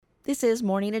This is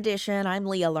Morning Edition. I'm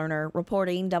Leah Lerner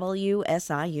reporting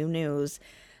WSIU News.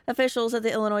 Officials at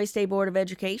the Illinois State Board of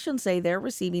Education say they're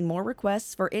receiving more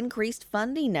requests for increased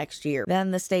funding next year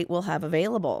than the state will have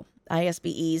available.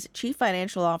 ISBE's Chief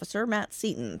Financial Officer Matt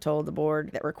Seaton told the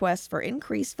board that requests for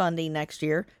increased funding next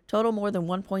year total more than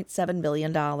 $1.7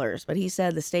 billion. But he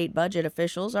said the state budget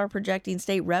officials are projecting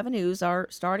state revenues are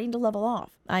starting to level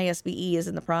off. ISBE is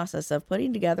in the process of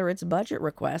putting together its budget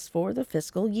request for the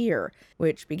fiscal year,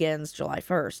 which begins July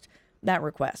 1st. That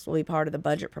request will be part of the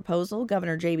budget proposal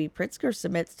Governor J.B. Pritzker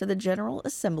submits to the General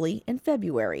Assembly in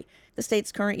February. The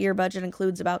state's current year budget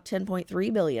includes about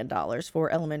 $10.3 billion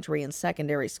for elementary and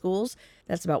secondary schools.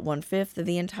 That's about 1/5 of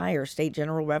the entire state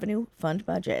general revenue fund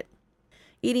budget.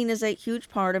 Eating is a huge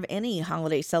part of any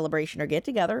holiday celebration or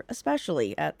get-together,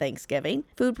 especially at Thanksgiving.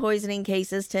 Food poisoning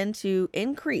cases tend to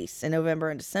increase in November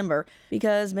and December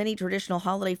because many traditional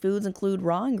holiday foods include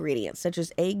raw ingredients such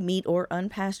as egg, meat, or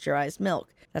unpasteurized milk.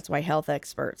 That's why health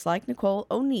experts like Nicole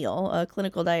O'Neill, a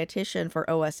clinical dietitian for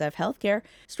OSF Healthcare,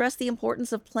 stress the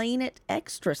importance of playing it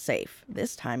extra safe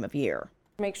this time of year.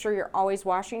 Make sure you're always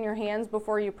washing your hands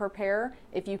before you prepare.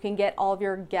 If you can get all of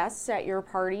your guests at your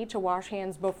party to wash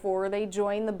hands before they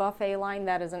join the buffet line,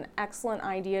 that is an excellent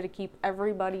idea to keep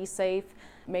everybody safe.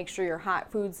 Make sure your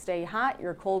hot foods stay hot,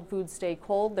 your cold foods stay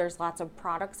cold. There's lots of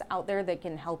products out there that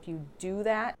can help you do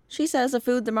that. She says a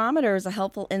food thermometer is a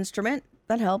helpful instrument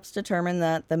that helps determine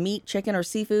that the meat, chicken, or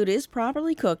seafood is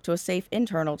properly cooked to a safe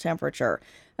internal temperature.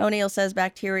 O'Neill says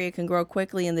bacteria can grow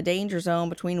quickly in the danger zone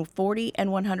between 40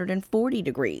 and 140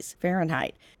 degrees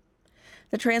Fahrenheit.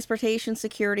 The Transportation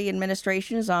Security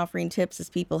Administration is offering tips as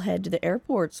people head to the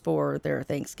airports for their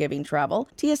Thanksgiving travel.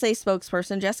 TSA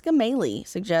spokesperson Jessica Maley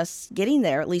suggests getting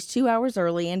there at least 2 hours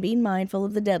early and being mindful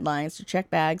of the deadlines to check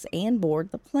bags and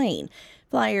board the plane.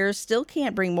 Flyers still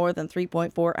can't bring more than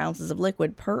 3.4 ounces of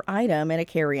liquid per item in a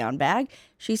carry-on bag.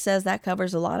 She says that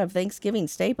covers a lot of Thanksgiving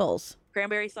staples.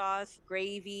 Cranberry sauce,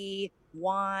 gravy,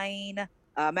 wine,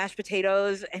 mashed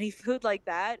potatoes, any food like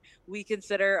that, we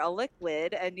consider a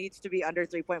liquid and needs to be under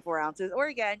 3.4 ounces. Or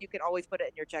again, you can always put it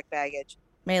in your checked baggage.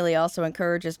 Maley also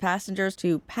encourages passengers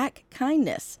to pack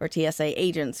kindness for TSA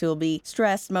agents who will be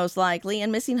stressed most likely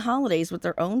and missing holidays with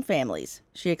their own families.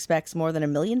 She expects more than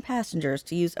 1 million passengers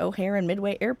to use O'Hare and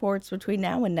Midway airports between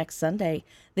now and next Sunday.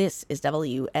 This is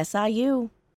WSIU.